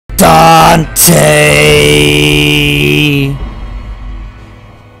Dantæ,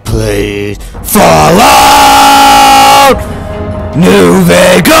 please fall out, New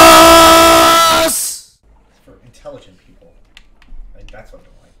Vegas. For intelligent people, like, that's what I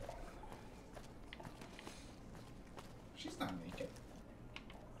like. She's not naked.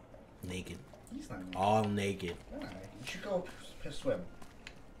 Naked. He's not naked. All naked. Alright, you should go swim.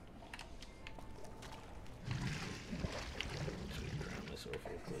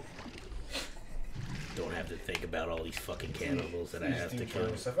 Don't have to think about all these fucking cannibals that I have to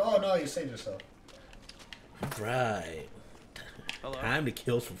kill. Oh no, you saved yourself. Right. Hello. Time to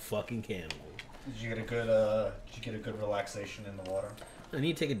kill some fucking cannibals. Did you get a good relaxation in the water? I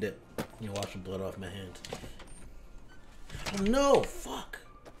need to take a dip. You wash the blood off my hands. Oh no! Fuck.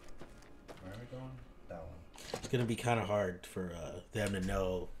 Where are we going? That one. It's gonna be kind of hard for them to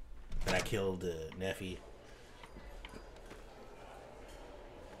know that I killed Neffy.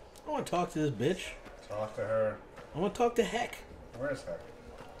 I want to talk to this bitch. Talk to her. I want to talk to Heck. Where's Heck?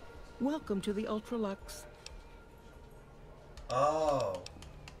 Welcome to the Ultralux. Oh.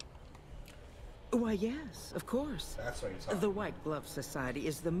 Why, yes, of course. That's what you're talking The about. White Glove Society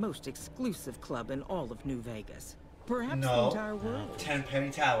is the most exclusive club in all of New Vegas. Perhaps No. the entire world. Tenpenny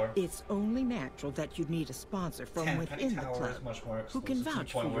Tower. It's only natural that you'd need a sponsor from Tenpenny within the Tower club is much more who can exclusive to the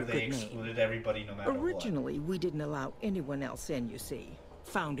vouch for point your where they good name. excluded everybody no matter Originally, we didn't allow anyone else in, you see.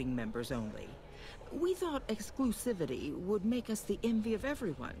 Founding members only. We thought exclusivity would make us the envy of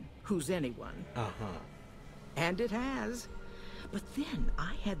everyone who's anyone. Uh-huh. And it has. But then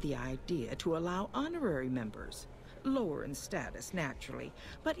I had the idea to allow honorary members. Lower in status, naturally.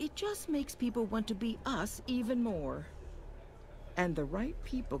 But it just makes people want to be us even more. And the right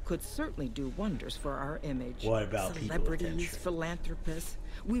people could certainly do wonders for our image. What about people celebrities, attention? philanthropists?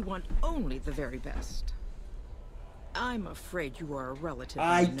 We want only the very best. I'm afraid you are a relative.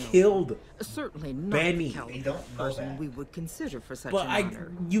 I know. killed Certainly not Benny. the caliber They don't of know person that. we would consider for such But an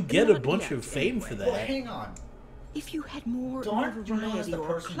honor. you get a Not bunch yet, of fame for anyway. Well, that. hang on. If you had more Aren't you known as notoriety the or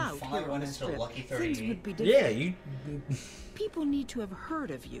person who clout finally here on went the into strip, Lucky things 38? would be different. Yeah, you. People need to have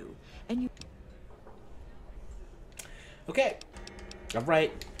heard of you, and you. Okay. All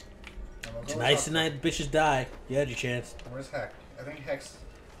right. I'm gonna go Tonight's with the night the bitches die. You had your chance. Where's Heck? I think Heck's.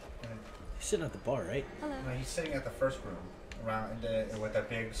 He's sitting at the bar, right? Hello. No, he's sitting at the first room, around with that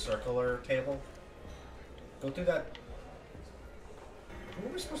big circular table. Go through that. Who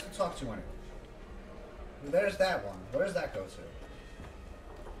are we supposed to talk to anyway? There's that one. Where does that go to?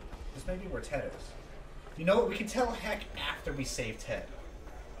 This may be where Ted is. You know what? We can tell Heck after we save Ted.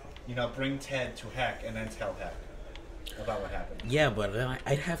 You know, bring Ted to Heck and then tell Heck about what happened. Yeah, but then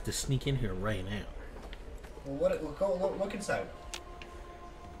I'd have to sneak in here right now. Well, look inside.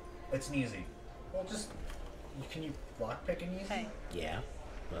 It's easy. Well, just can you lockpick and easy? Hey. Yeah,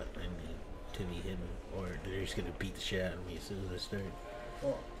 but I need to be hidden, or they're just gonna beat the shit out of me as soon as I start.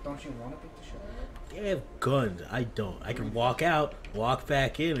 Well, don't you want to beat the shit out of it? They have guns. I don't. I can walk out, walk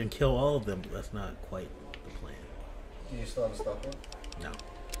back in, and kill all of them. But that's not quite the plan. Do you still have a stealth one? No.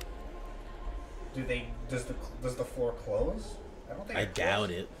 Does the floor close? I don't think. I it doubt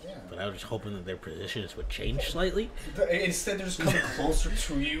closes. it. Yeah. But I was just hoping that their positions would change slightly. Instead, they're just coming closer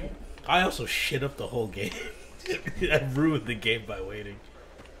to you. I also shit up the whole game. I ruined the game by waiting.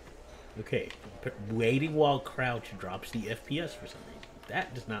 Okay, waiting while crouch drops the FPS for some reason.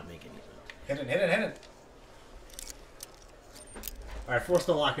 That does not make any sense. Hit it. Alright, force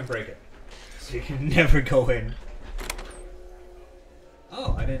the lock and break it. So you can never go in.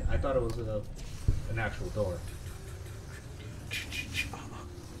 Oh, I thought it was an actual door.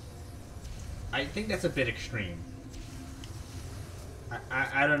 I think that's a bit extreme.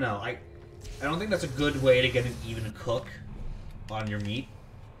 I don't know. I don't think that's a good way to get an even cook on your meat.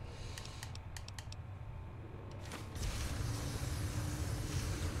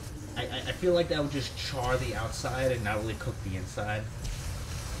 I feel like that would just char the outside and not really cook the inside.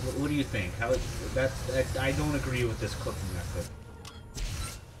 What do you think? I don't agree with this cooking method.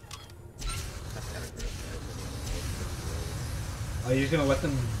 Are you just gonna let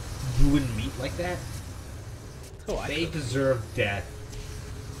them ruin meat like that? Oh, They deserve death.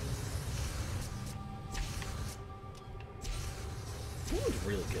 Boone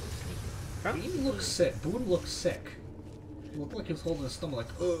really good at sneaking. Boone looks sick. Boone looks sick. He looked like he was holding his stomach like,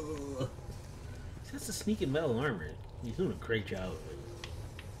 ugh. That's the sneaking metal armor. He's doing a great job of it.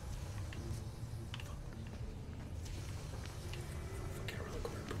 Fuck around the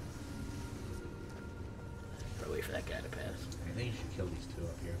corner. Gotta wait for that guy to pass. I think you should kill these two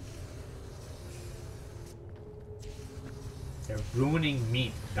up here. They're ruining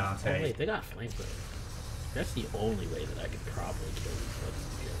meat, Dantæ. Oh wait, they got flamethrowers. That's the only way that I could probably kill these fucking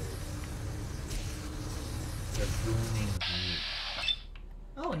together.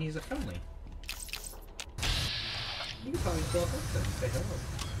 he's a friendly. You can probably walk up to him and say hello.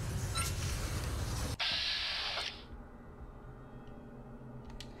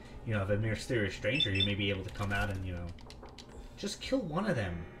 You know, if a mysterious stranger, you may be able to come out and, you know, just kill one of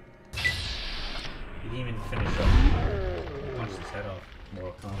them. He didn't even finish up. Punched his head off.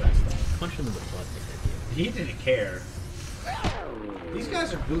 Mortal Kombat style. Punch him in the butt. He didn't care. These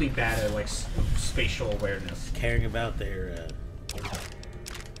guys are really bad at, like, spatial awareness. Caring about their,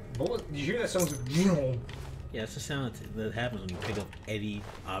 Did you hear that sound? Yeah, it's the sound that happens when you pick up any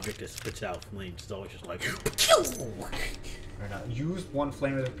object that spits out flames. It's always just like... Or not. Use one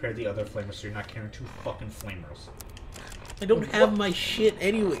flamer to prepare the other flamer so you're not carrying two fucking flamers. I don't have my shit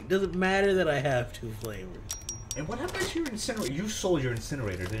anyway. It doesn't matter that I have two flamers. And what happened to your incinerator? You sold your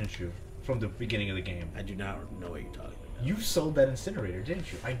incinerator, didn't you? From the beginning of the game. I do not know what you're talking about. You sold that incinerator,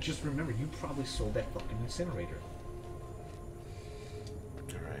 didn't you? I just remember you probably sold that fucking incinerator.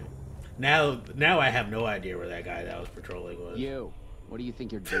 Alright. Now I have no idea where that guy that was patrolling was. You. What do you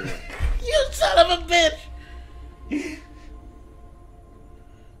think you're doing? You son of a bitch!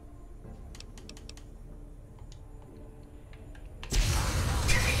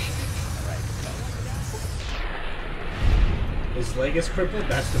 His leg is crippled?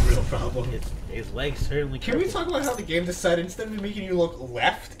 That's the real problem. His leg certainly Can we talk about how the game decided, instead of making you look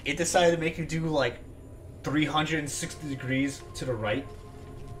left, it decided to make you do, like, 360 degrees to the right?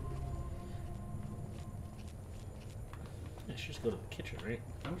 Let's just go to the kitchen, right?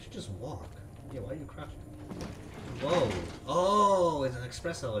 Why don't you just walk? Yeah, why are you crouching? Whoa. Oh, it's an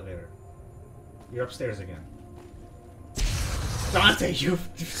express elevator. You're upstairs again. Dantæ, you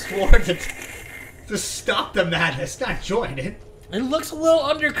swore to stop the madness, not join it. It looks a little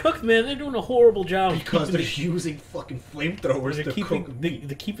undercooked, man. They're doing a horrible job. Because they're using fucking flamethrowers to cook meat.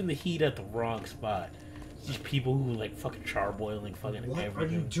 They're keeping the heat at the wrong spot. These people who like fucking charboiling fucking everything. What are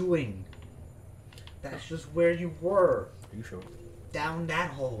you doing? That's just where you were. Are you sure? Down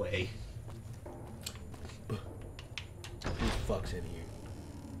that hallway. Who the fuck's in here?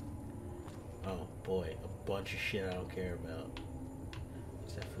 Oh boy, a bunch of shit I don't care about.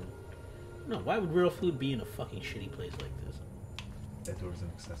 What's that food? No, why would real food be in a fucking shitty place like this? That door is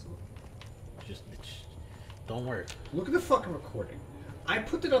inaccessible. Just don't work. Look at the fucking recording. I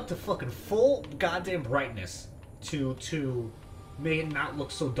put it up to fucking full goddamn brightness to make it not look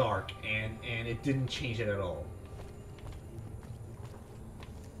so dark, and it didn't change it at all.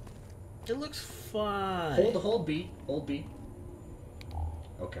 It looks fine. Hold B. Hold B.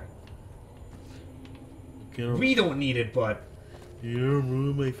 Okay. We don't need it, but... You don't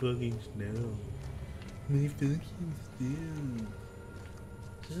ruin my fucking snow. My fucking snow.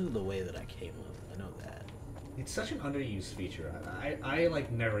 This isn't the way that I came up. I know that. It's such an underused feature. I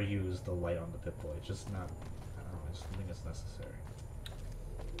like never use the light on the Pip-Boy. It's just not... I don't know. I just don't think it's necessary.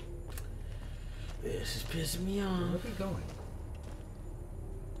 This is pissing me off. Where are we going?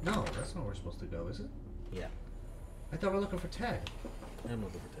 No, that's not where we're supposed to go, is it? Yeah. I thought we were looking for Ted. I'm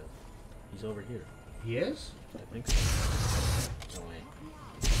looking for Ted. He's over here. He is? I think so. No way.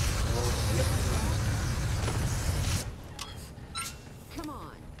 Come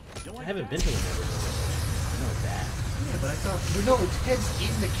on. I haven't been to him ever. I know that. Yeah, but I thought... No, Ted's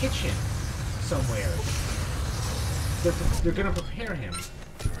in the kitchen somewhere. They're gonna prepare him.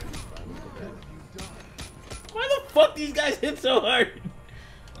 Why the fuck these guys hit so hard?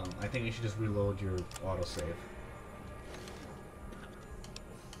 I think you should just reload your autosave.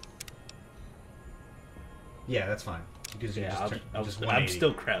 Yeah, that's fine. Because you I'm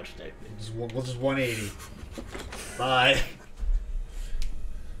still crouched. We'll just 180. Bye.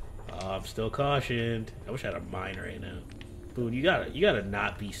 I'm still cautioned. I wish I had a mine right now. Boone, you gotta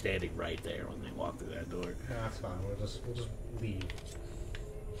not be standing right there when they walk through that door. Yeah, that's fine. We'll just leave.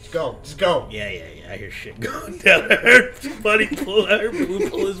 Just go. Just go. Yeah. I hear shit going down. Her buddy pull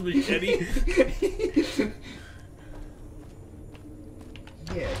his machete.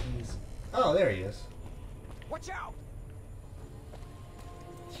 Yeah, he's... Oh, there he is. Watch out!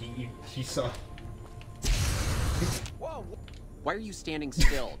 He saw... Whoa! Why are you standing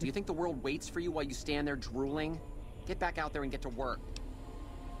still? Do you think the world waits for you while you stand there drooling? Get back out there and get to work.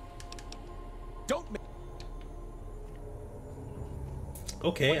 Don't...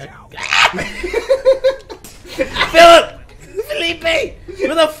 Okay. Philip! Felipe!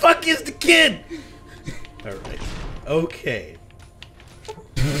 Where the fuck is the kid? Alright. Okay.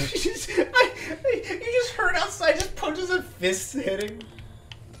 You just heard outside, just punches and fists hitting.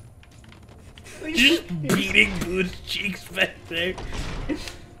 Just beating Boone's cheeks back there.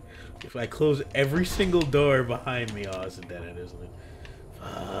 If I close every single door behind me, oh, it's a dead end, isn't it?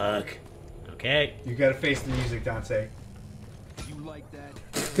 Fuck. Okay. You gotta face the music, Dantæ. You like that?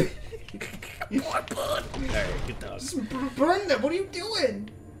 More blood. Alright, get down. Just burn them. What are you doing?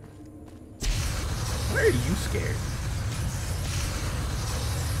 Why are you scared?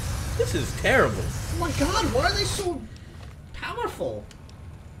 This is terrible. Oh my god, why are they so powerful?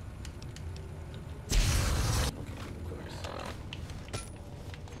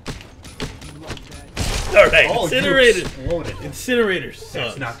 Alright, Oh, incinerator. exploded. Incinerator sucks.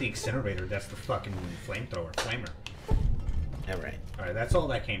 That's not the incinerator, that's the fucking flamethrower. Flamer. Alright. Alright, that's all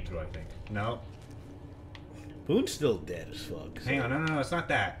that came through, I think. No. Boone's still dead as fuck. So. Hang on, no, it's not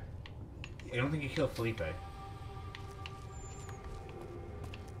that. I don't think you killed Felipe.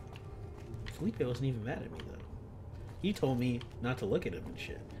 Felipe wasn't even mad at me, though. He told me not to look at him and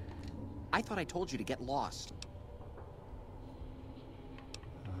shit. I thought I told you to get lost.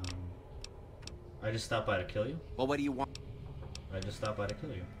 I just stopped by to kill you? Well, what do you want? I just stopped by to kill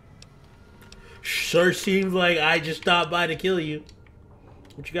you. Sure seems like I just stopped by to kill you.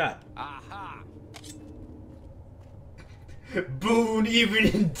 What you got? Aha! Boone, even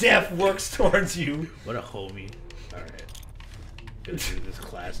in death, works towards you. What a homie. Alright. Gonna do this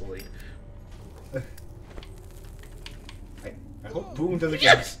classily. I hope Boone doesn't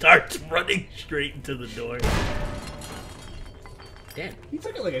Just starts running straight into the door. Damn. He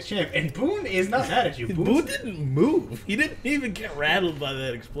took it like a champ, and Boone is not mad at you. Boone didn't move. He didn't even get rattled by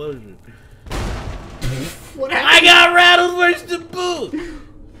that explosion. What happened? I got rattled worse than Boone!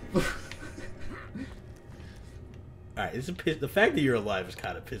 Alright, it's a piss. The fact that you're alive is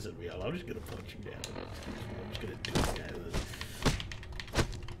kind of pissing me off. I'm just gonna punch you down. I'm just gonna do this guy with this.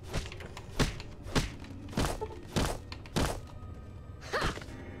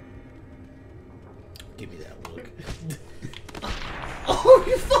 Give me that look. Oh,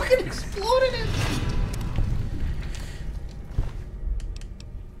 you fucking exploded him!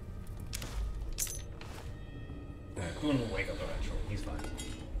 Boone will wake up eventually. He's fine.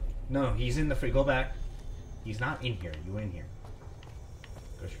 No, he's in the free. Go back. He's not in here. You in here.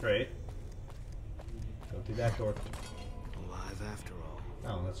 Go straight. Go through that door. Alive after all.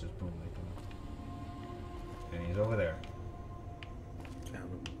 Oh, that's just Boone waking up. And he's over there.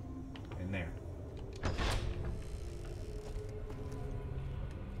 Found him. In there.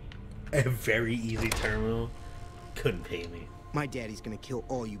 A very easy terminal. Couldn't pay me. My daddy's gonna kill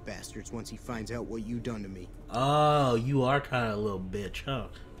all you bastards once he finds out what you done to me. Oh, you are kind of a little bitch, huh?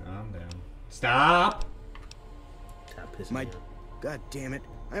 Calm down. Stop! Stop pissing My... me off. God damn it.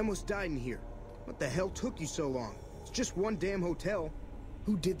 I almost died in here. What the hell took you so long? It's just one damn hotel.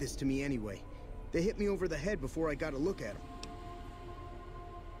 Who did this to me anyway? They hit me over the head before I got a look at them.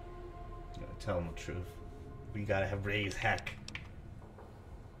 You gotta tell him the truth. We gotta have raised Heck.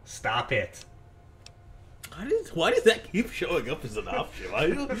 Stop it. Why does that keep showing up as an option?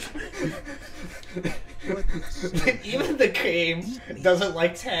 Even the game doesn't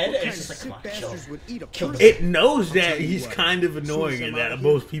like Ted. And it's just like, come on, kill him. It knows that he's kind of annoying and that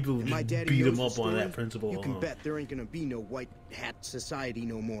most people would just beat him up on that principle. You can bet there ain't gonna be no white hat society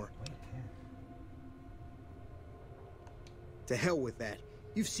no more. To hell with that.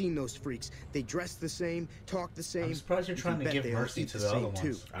 You've seen those freaks. They dress the same, talk the same. I'm surprised you're trying to give mercy to the other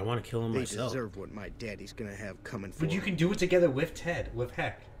ones. I want to kill him myself. They deserve what my daddy's gonna have coming for But you can do it together with Ted, with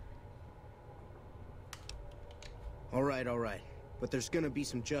Heck. All right. But there's gonna be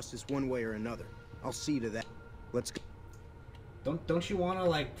some justice one way or another. I'll see to that. Let's go. Don't you want to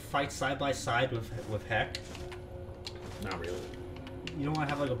like fight side by side with Heck? Not really. You don't want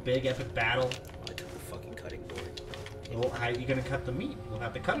to have like a big epic battle? I took the fucking cutting board. Well, how are you gonna cut the meat? We'll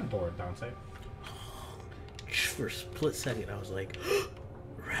have the cutting board, Dantæ. For a split second, I was like,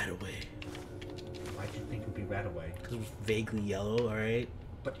 right away. Why'd you think it would be right away? Because it was vaguely yellow, alright?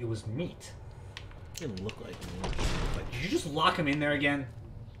 But it was meat. It didn't look like meat. Did you just lock him in there again?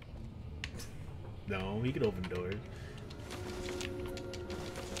 No, he could open doors.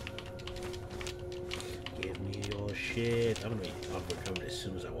 Give me your shit. I'm gonna be overcoming as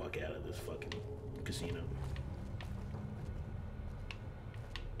soon as I walk out of this fucking casino.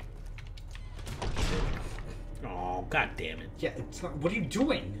 Oh, god damn it. Yeah, it's not. What are you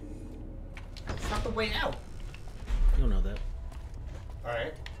doing? It's not the way out. You don't know that.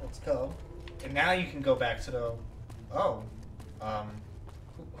 Alright, let's go. And now you can go back to the... Oh.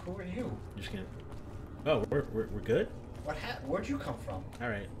 Who are you? Just gonna... Oh, we're good? Where'd you come from?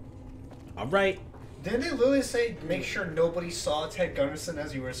 Alright. Alright. Didn't they literally say, make sure nobody saw Ted Gunderson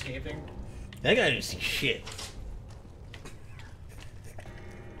as you were escaping? That guy didn't see shit.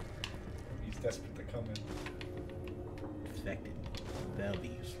 He's desperate to come in. Infected. That'll be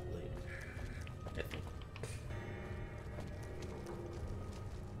useful later. I think.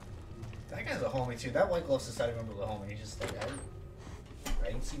 That guy's a homie too. That White Glove Society member was a homie. He's just like, I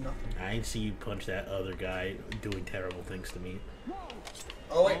ain't see nothing. I ain't see you punch that other guy doing terrible things to me.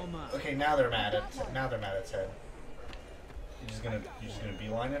 Oh wait. Okay, now they're mad at Ted. You just gonna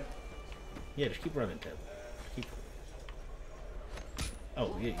beeline it? Yeah, just keep running, Ted. Keep.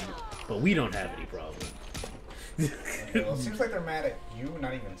 Oh yeah, but we don't have any problem. Okay, well, it seems like they're mad at you,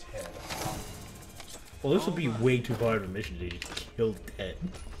 not even Ted. Well, this would be way too hard of a mission to just kill Ted.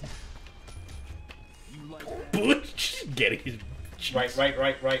 Butch getting his cheeks.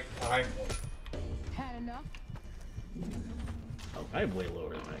 Right. Behind. Had enough? Oh, I'm way lower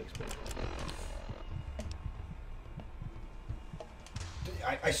than I expected.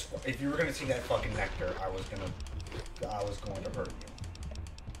 I swear, if you were gonna see that fucking nectar, I was going to hurt you.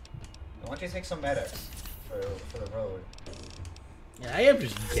 Why don't you take some medics for the road? Yeah, I am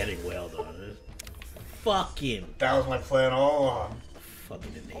just getting wailed on this. Fucking. That was my plan all along.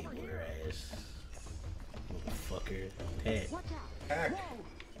 Fucking enabler ass. Motherfucker. Ted.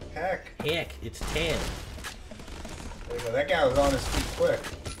 Heck. Heck, it's Ted. There you go. That guy was on his feet quick.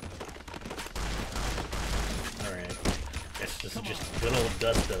 Alright. This is just good old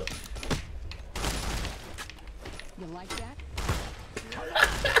dust up. You like that?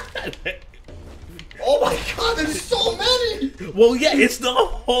 Oh my god, there's so many! Well, yeah, it's the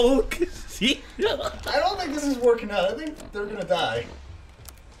whole casino. I don't think this is working out. I think they're gonna die.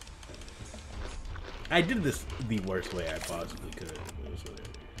 I did this the worst way I possibly could.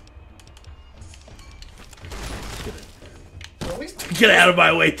 Well, at least Get out of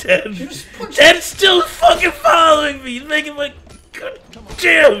my way, Ted. Ted's still fucking following me. He's making my... God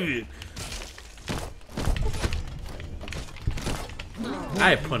damn it.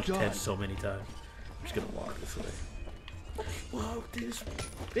 I have punched Ted so many times. I'm just gonna walk this way. Whoa, this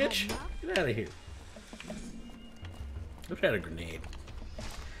bitch. Get out of here. I've had a grenade.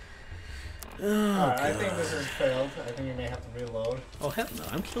 Oh, I think this has failed. I think we may have to reload. Oh, hell no.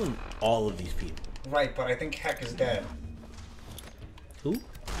 I'm killing all of these people. Right, but I think Heck is dead. Who? Who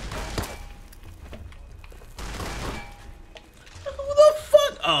the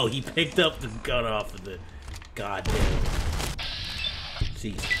fuck? Oh, he picked up the gun off of the goddamn.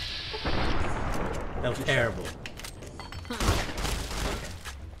 See, that was terrible.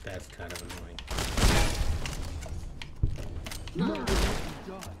 That's kind of annoying.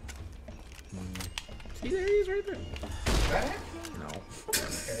 See, there he is right there. That? No.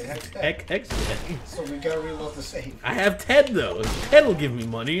 Okay, Heck's dead. Heck's dead. So we gotta reload the save. I have Ted though. Ted will give me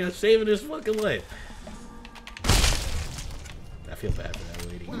money. I'm saving his fucking life. I feel bad for that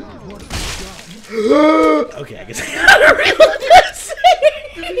lady. Okay, I guess I gotta reload this.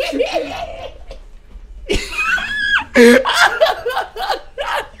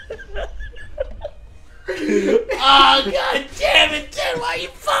 Oh god damn it, Ted! Why are you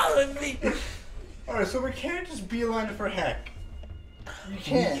following me? Alright, so we can't just beeline it for Heck. You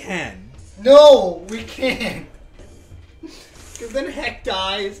can't. We can. No, we can't. Because then Heck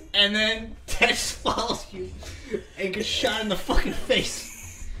dies, and then Ted follows you and gets shot in the fucking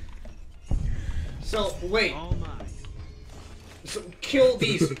face. So, wait. So, kill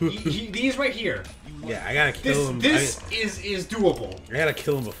these. These right here. Yeah, I gotta kill him. This is doable. I gotta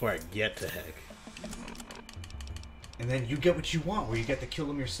kill him before I get to Heck. And then you get what you want, where you get to kill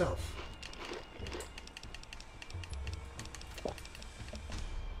him yourself.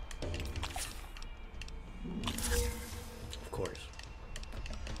 Of course.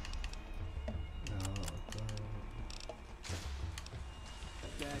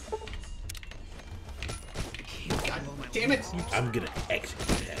 God damn it! I'm gonna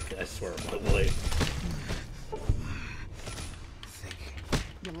execute Heck. I swear on my life.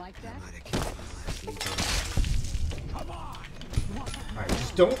 You like that? Alright,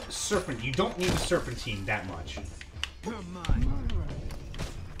 just don't serpent. You don't need a serpentine that much.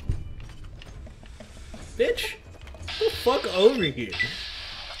 Bitch! Get the fuck over here.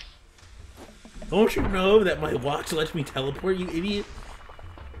 Don't you know that my watch lets me teleport, you idiot?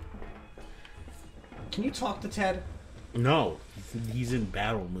 Can you talk to Ted? No. He's in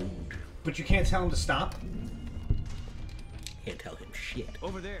battle mood. But you can't tell him to stop? Can't tell him shit.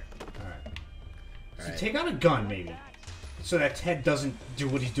 Over there. Alright. So Alright. take out a gun, maybe. So that Ted doesn't do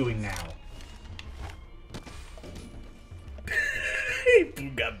what he's doing now.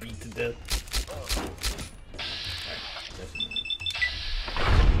 Blue got beat to death.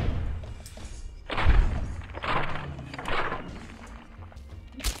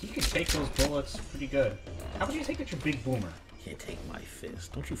 You can take those bullets pretty good. How about you take out your big boomer? Can't take my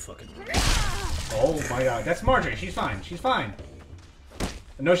fist. Don't you fucking... Oh my god. That's Marjorie. She's fine. She's fine.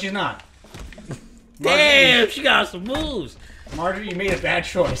 No, she's not. Damn, she got some moves. Marjorie, you made a bad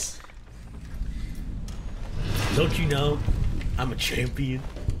choice. Don't you know I'm a champion.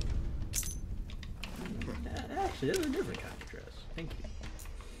 Actually, that's a different kind of dress. Thank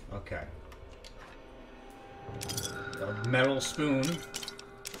you. Okay. Got a metal spoon.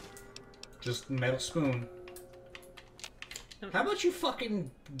 Just metal spoon. How about you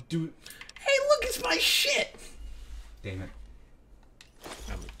fucking do... Hey, look, it's my shit! Damn it.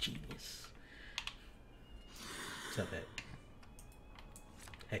 I'm a genius. What's up,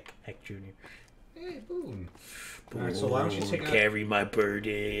 Heck Jr.? Hey, boom. Alright, so why don't you take carry my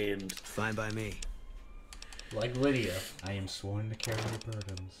burdens? Fine by me. Like Lydia, I am sworn to carry your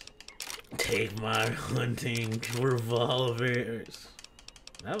burdens. Take my hunting revolvers.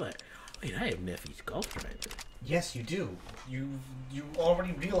 I have Neffy's golf driver. Yes, you do. You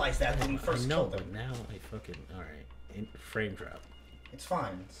already realized that when you first killed him. But now I fucking... Alright. Frame drop. It's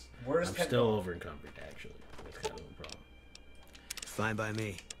fine. Where's I'm Ted still going? over encumbered, actually. That's kind of a problem. Fine by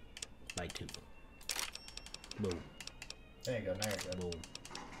me. My two. Boom. There you go. Now you're good. Boom.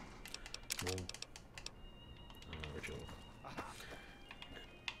 Boom. Ritual.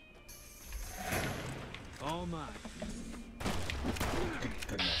 All mine.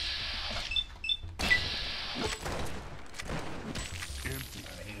 Goodness.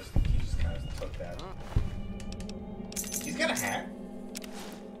 He just kind of took that. He's got a hat.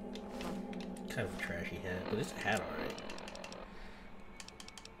 Kind of a trashy hat, but it's a hat alright.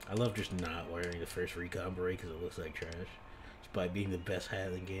 I love just not wearing the first recon beret because it looks like trash. Despite being the best hat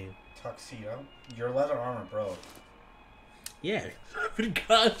in the game. Tuxedo. Your leather armor broke. Yeah, I've been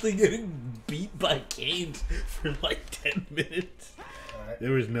constantly getting beat by canes for like 10 minutes. Alright.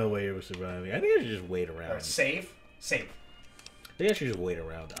 There was no way it was surviving. I think I should just wait around. Alright, save. Save. I think I should just wait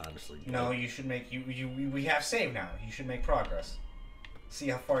around, honestly. No, you should make... We have save now. You should make progress. See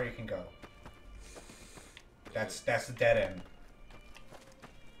how far you can go. That's the dead end.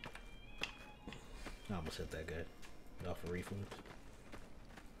 I almost hit that guy. Off a reflex.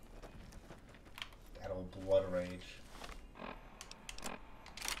 That old blood rage.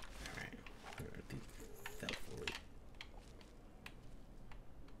 Alright. We're gonna do stealthily.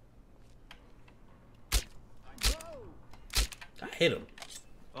 I hit him.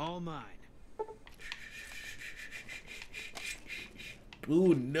 All mine.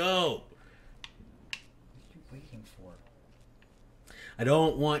 Ooh, no. What are you waiting for? I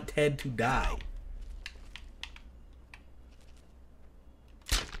don't want Ted to die.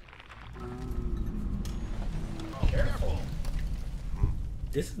 Careful.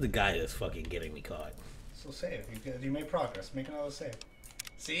 This is the guy that's fucking getting me caught. So save. You made progress. Make another save.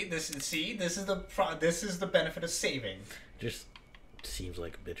 This is the benefit of saving. Just seems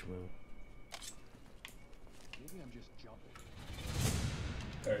like a bitch move. Maybe I'm just jumping.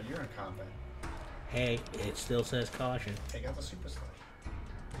 There, you're in combat. Hey, it still says caution. Take out the super slash.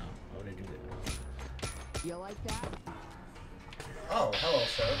 Oh, why would I do that? You like that? Oh, hello,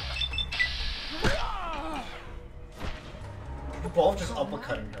 sir. You're both just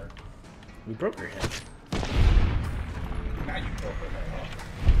uppercutting her. We broke her head. Now you broke her head off.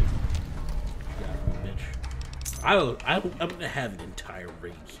 Yeah, bitch. I'm gonna have an entire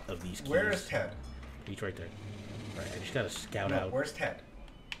ring of these keys. Where is Ted? He's right there. Alright, I just gotta scout No, out. where's Ted?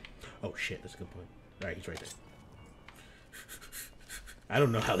 Oh shit, that's a good point. Alright, he's right there. I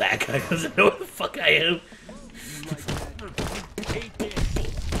don't know how that guy doesn't know what the fuck I am.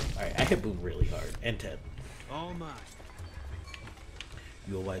 Alright, I hit Boom really hard. And Ted. All mine.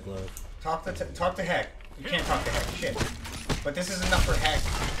 You a white glove? Talk to Heck. You can't talk to Heck. Shit. But this is enough for Heck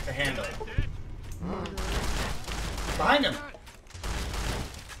to handle. Behind him.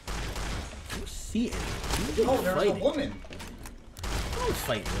 I don't see it. Oh, there's a woman. I don't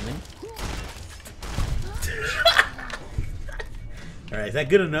fight women. Alright, is that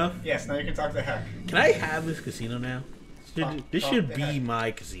good enough? Yes, now you can talk to Heck. Can I have this casino now? This should to be Heck.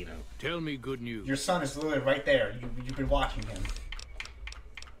 my casino. Tell me good news. Your son is literally right there. You've been watching him.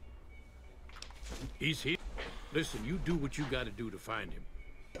 He's here. Listen, you do what you got to do to find him.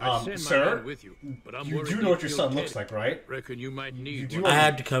 I send my Sir, man with you, but I'm you worried do he'll know what your kill son Teddy. looks like, right? Reckon you might need do one. I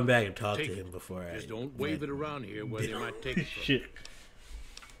had to come back and talk Take to it. him before I... Just don't wave it around here where they might take it from. Shit.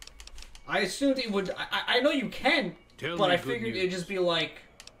 I assumed he would. I know you can, Tell but me I good figured news. it'd just be like,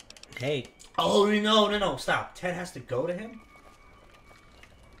 Hey, oh no, stop. Ted has to go to him.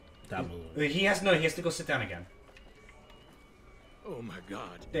 stop moving. He has to go sit down again. Oh my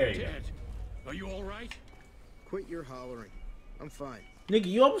God. There you go. Dad, are you all right? Quit your hollering. I'm fine. Nigga,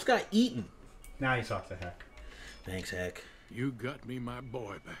 you almost got eaten. Now you talk to Heck. Thanks, Heck. You got me my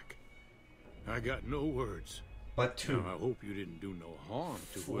boy back. I got no words. But two, Now, I hope you didn't do no harm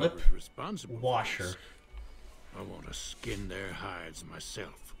to Flip whoever's responsible. for washer. this. I want to skin their hides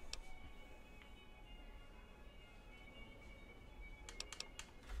myself.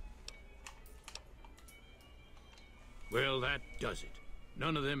 Well, that does it.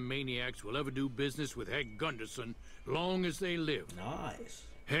 None of them maniacs will ever do business with Heck Gunderson long as they live. Nice.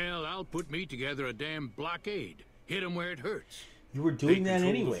 Hell, I'll put me together a damn blockade. Hit them where it hurts. You were doing They that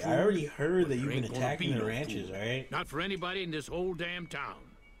control the anyway. food, I already heard that but you've there been ain't gonna attacking be the no ranches, food. alright? Not for anybody in this whole damn town.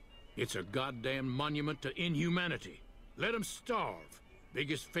 It's a goddamn monument to inhumanity. Let them starve.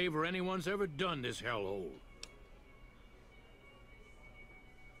 Biggest favor anyone's ever done this hellhole.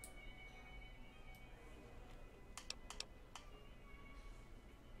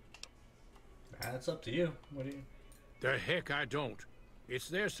 That's up to you. What do you... The heck I don't. It's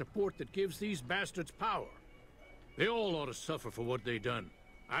their support that gives these bastards power. They all ought to suffer for what they done.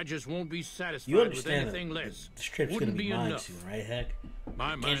 I just won't be satisfied You with understand anything that less. the strip's Wouldn't gonna be mine enough. soon, right, Heck? My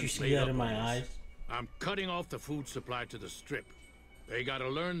Can't you mind's see made that up in my on this. eyes? I'm cutting off the food supply to the strip. They gotta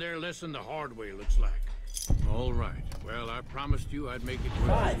learn their lesson the hard way, looks like. All right. Well, I promised you I'd make it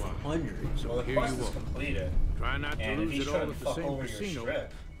worthwhile. 500. So Well, the here quest you is are. completed. Try not to And if lose he's it trying all to at the fuck same over your casino.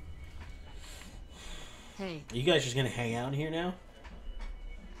 strip, Hey, Are you guys just gonna hang out here now?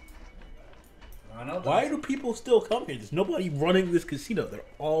 I don't know. Why do people still come here? There's nobody running this casino. They're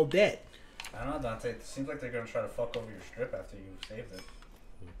all dead. I don't know, Dante. It seems like they're gonna try to fuck over your strip after you've saved it.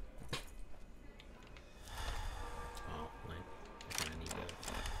 Oh, like, I kinda need that.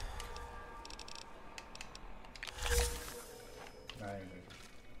 Nah, you're good.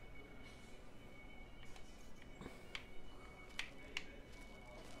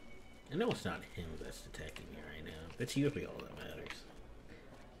 I know it's not him that's attacking me right now. It's usually all that matters.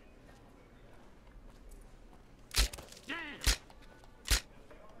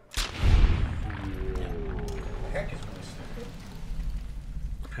 Heck is really stupid.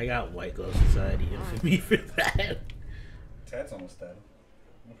 I got White Glove Society infamy for that. Ted's almost dead.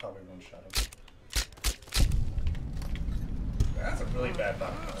 We'll probably one shot him. That's a really bad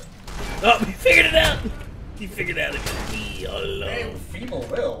bottom card. Oh, he figured it out! He figured out it's me all along. Hey, Feeble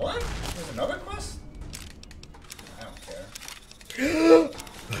Will, what? There's another quest? I don't care.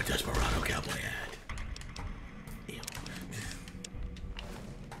 A Desperado cowboy hat. Ew.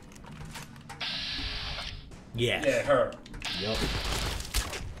 Yes. Yeah, her. Yup.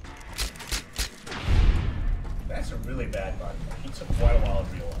 That's a really bad body. He took quite a while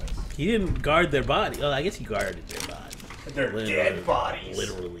to realize. He didn't guard their body. Oh, I guess he guarded their body. They're dead bodies.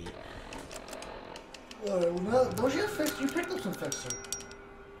 Literally. Don't you have fix? You picked up some fixer.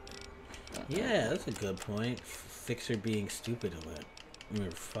 Yeah, that's a good point. Fixer being stupid and that.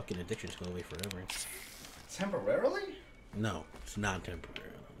 Your fucking addictions go away forever. Temporarily? No, it's not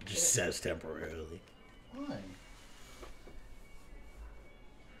temporarily. It just says temporarily. Why?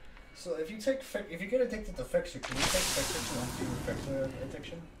 So if you take if you get addicted to fixer, can you take fixer to undo your fixer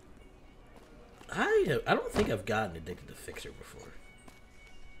addiction? I don't think I've gotten addicted to Fixer before.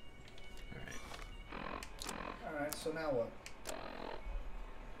 Alright, so now what?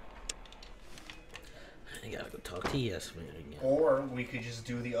 I gotta go talk to Yes Man again. Or we could just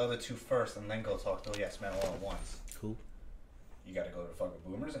do the other two first and then go talk to Yes Man all at once. Who? You gotta go to fucking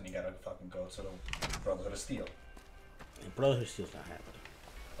Boomers and you gotta fucking go to the Brotherhood of Steel. Brotherhood Steel's not happening.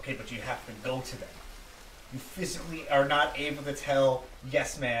 Okay, but you have to go to them. You physically are not able to tell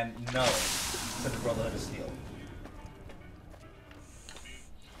Yes Man no to the Brotherhood of Steel.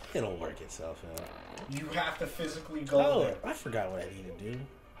 It'll work itself out. You have to physically go Oh, there. I forgot what I need to do.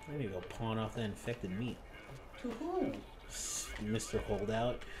 I need to go pawn off that infected meat. To who? Mr.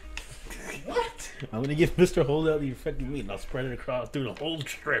 Holdout. What? I'm gonna give Mr. Holdout the infected meat and I'll spread it across through the whole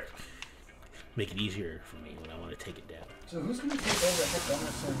strip. Make it easier for me when I want to take it down. So who's gonna take over Heck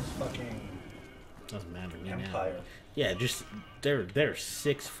Gunderson's fucking Doesn't matter to me empire? now. Yeah, just there's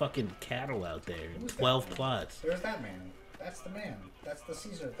 6 fucking cattle out there, and Who's 12 that? plots. There's that man. That's the man. That's the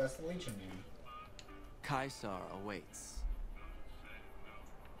Caesar. That's the Legion man. Caesar awaits.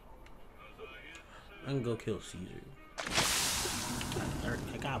 I can go kill Caesar.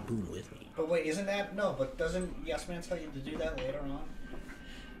 I got Boone with me. But wait, isn't that no? But doesn't Yes Man tell you to do that later on?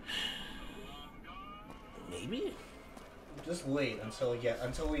 Maybe. Just wait until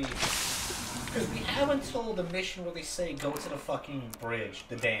we, because we have until the mission where they say go to the fucking bridge,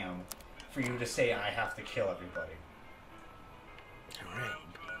 the dam, for you to say I have to kill everybody. All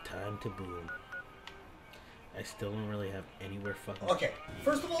right, time to Boone. I still don't really have anywhere fucking. Okay,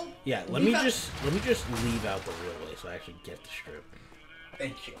 first of all, Yeah, let me just leave out the real way so I actually get the strip.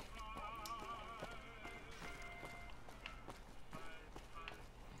 Thank you.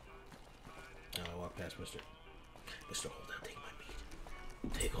 I walk past Mr. Holdout, take my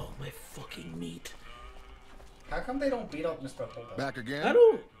meat. Take all my fucking meat. How come they don't beat up Mr. Holdout? Back again? I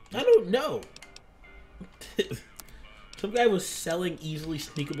don't know. Some guy was selling easily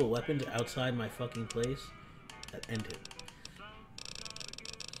sneakable weapons outside my fucking place. That ended.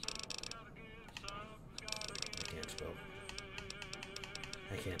 I can't spell.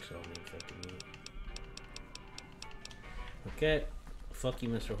 I can't spell the infected meat. Okay. Fuck you,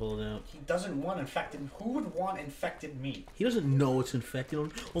 Mr. Holdout. He doesn't want infected. Who would want infected meat? He doesn't know it's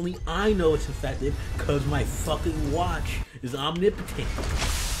infected. Only I know it's infected because my fucking watch is omnipotent.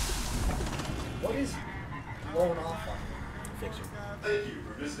 What is blowing off on? Fixer. Thank you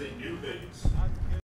for visiting New Vegas.